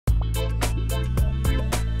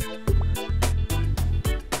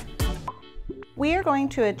We are going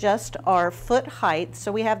to adjust our foot height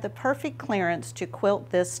so we have the perfect clearance to quilt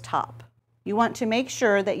this top. You want to make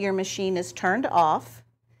sure that your machine is turned off.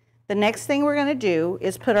 The next thing we're going to do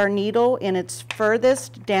is put our needle in its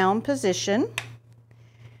furthest down position.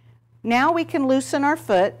 Now we can loosen our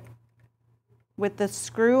foot with the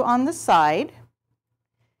screw on the side.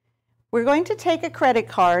 We're going to take a credit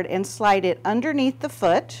card and slide it underneath the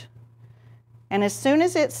foot. And as soon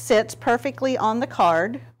as it sits perfectly on the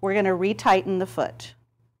card, we're going to retighten the foot.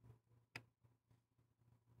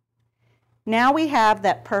 Now we have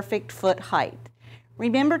that perfect foot height.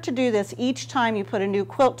 Remember to do this each time you put a new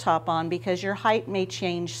quilt top on because your height may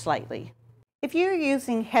change slightly. If you're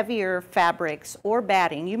using heavier fabrics or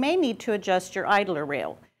batting, you may need to adjust your idler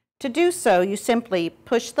rail. To do so, you simply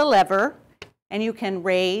push the lever and you can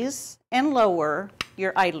raise and lower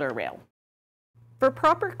your idler rail. For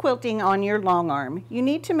proper quilting on your long arm, you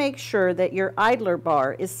need to make sure that your idler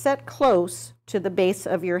bar is set close to the base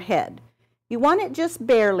of your head. You want it just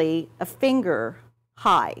barely a finger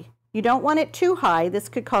high. You don't want it too high. This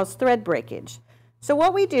could cause thread breakage. So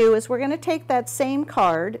what we do is we're going to take that same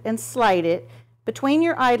card and slide it between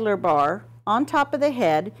your idler bar on top of the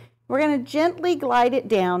head. We're going to gently glide it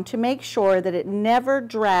down to make sure that it never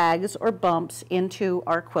drags or bumps into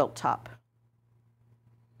our quilt top.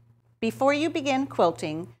 Before you begin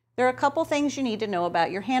quilting, there are a couple things you need to know about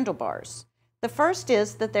your handlebars. The first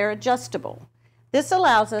is that they're adjustable. This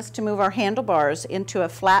allows us to move our handlebars into a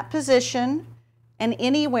flat position and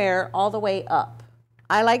anywhere all the way up.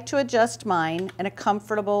 I like to adjust mine in a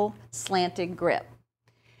comfortable slanted grip.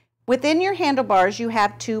 Within your handlebars you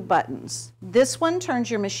have two buttons. This one turns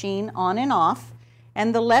your machine on and off,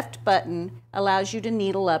 and the left button allows you to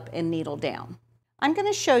needle up and needle down. I'm going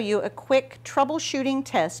to show you a quick troubleshooting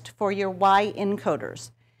test for your Y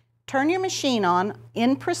encoders. Turn your machine on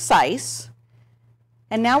in precise,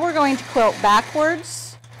 and now we're going to quilt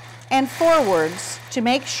backwards and forwards to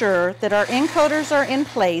make sure that our encoders are in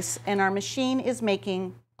place and our machine is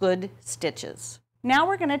making good stitches. Now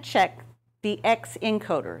we're going to check the X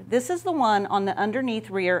encoder. This is the one on the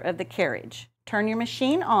underneath rear of the carriage. Turn your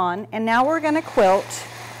machine on, and now we're going to quilt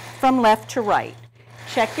from left to right.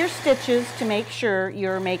 Check your stitches to make sure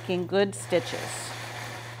you're making good stitches.